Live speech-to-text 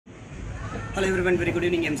Hello everyone, very good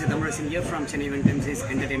evening. Emcee Thamizharasan here from Chennai Male Emcee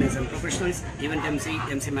Entertainers and Professionals, Event MC,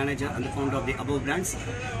 MC Manager and the founder of the above brands.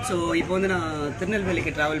 So, இப்போ வந்து நான்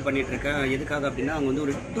திருநெல்வேலிக்கு travel பண்ணிட்டு இருக்கேன். எதுக்காக அப்படினா அங்க வந்து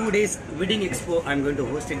ஒரு 2 days wedding expo I am going to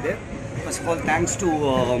host it there. First of all, thanks to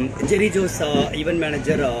Jerry Joe's event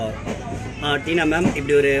manager Tina ma'am.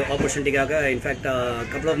 இப்படி ஒரு opportunity-காக in fact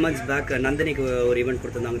couple of months back Nandhiniக்கு ஒரு event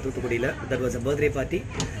கொடுத்திருந்தாங்க தூத்துக்குடியில. That was a birthday party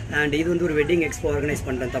and இது வந்து ஒரு wedding expo organize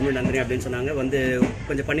பண்றேன் தமிழ் நந்தினி அப்படினு சொன்னாங்க. வந்து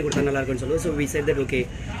கொஞ்சம் பண்ணி கொடுத்தா நல்லா இருக்கும்னு சொல்லுவோம். So we said that okay,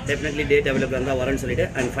 definitely date available இருந்தா வரேன்னு சொல்லிட்டு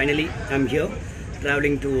and finally I'm here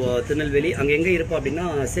traveling to Tirunelveli. அங்க எங்க இருப்போம் அப்படினா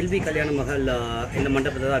செல்வி கல்யாண மஹல் இந்த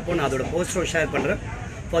மண்டபத்துல தான் இருப்போம். நான் அதோட போஸ்டர் ஷேர் பண்றேன்.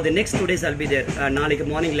 For the next 2 days I'll be there. நாளைக்கு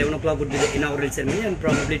morning 11 o'clock would be the inaugural ceremony and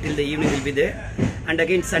probably till the evening will be there. And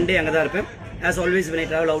again Sunday அங்க தான் இருப்பேன். As always when I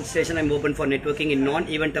travel out station I'm open for networking in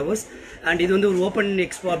non-event hours. And இது வந்து ஒரு open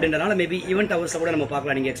expo அப்படின்றனால maybe event hours கூட நம்ம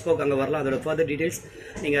பார்க்கலாம். நீங்க expoக்கு அங்க வரலாம். அதோட further details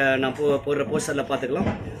நீங்க நான் போடுற போஸ்டர்ல பாத்துக்கலாம்.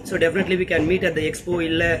 So definitely we can meet at the expo.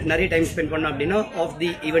 இல்ல நிறைய டைம் ஸ்பெண்ட் பண்ணோம் அப்படினா off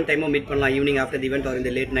the event time meet பண்ணலாம் evening after the event or in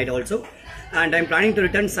the late night also. And I'm planning to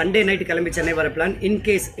return Sunday night கிளம்பி சென்னை வர plan in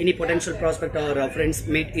case any potential prospect or friends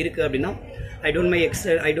meet இருக்கு அப்படினா I don't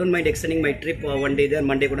mind extending my trip one day there.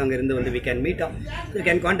 Monday கூட அங்க இருந்து வந்து we can meet up. So you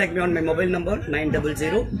can contact me on my mobile number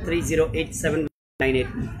 900308798.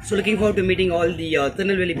 So looking forward to meeting all the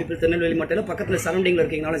Tirunelveli people. Tirunelveli மட்டும் பக்கத்துல சரௌண்டிங்ல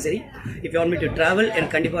இருக்கீங்கனாலும் சரி, if you want me to travel and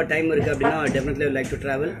கண்டிப்பா time இருக்கு அப்படினா definitely I would like to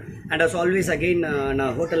travel. And as always again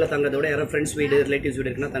நான் ஹோட்டல்ல தங்கறதோட யாரோ friends வீடு relatives வீடு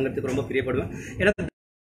இருக்குனா தங்கறதுக்கு ரொம்ப பிரியப்படுவேன். ஏன்னா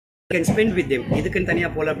can spend with them. இதுக்கு தனியா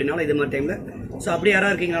போல அப்படினால இது மாதிரி டைம்ல. So அப்படி யாரா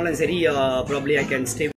இருக்கீங்கனாலும் சரி probably I can stay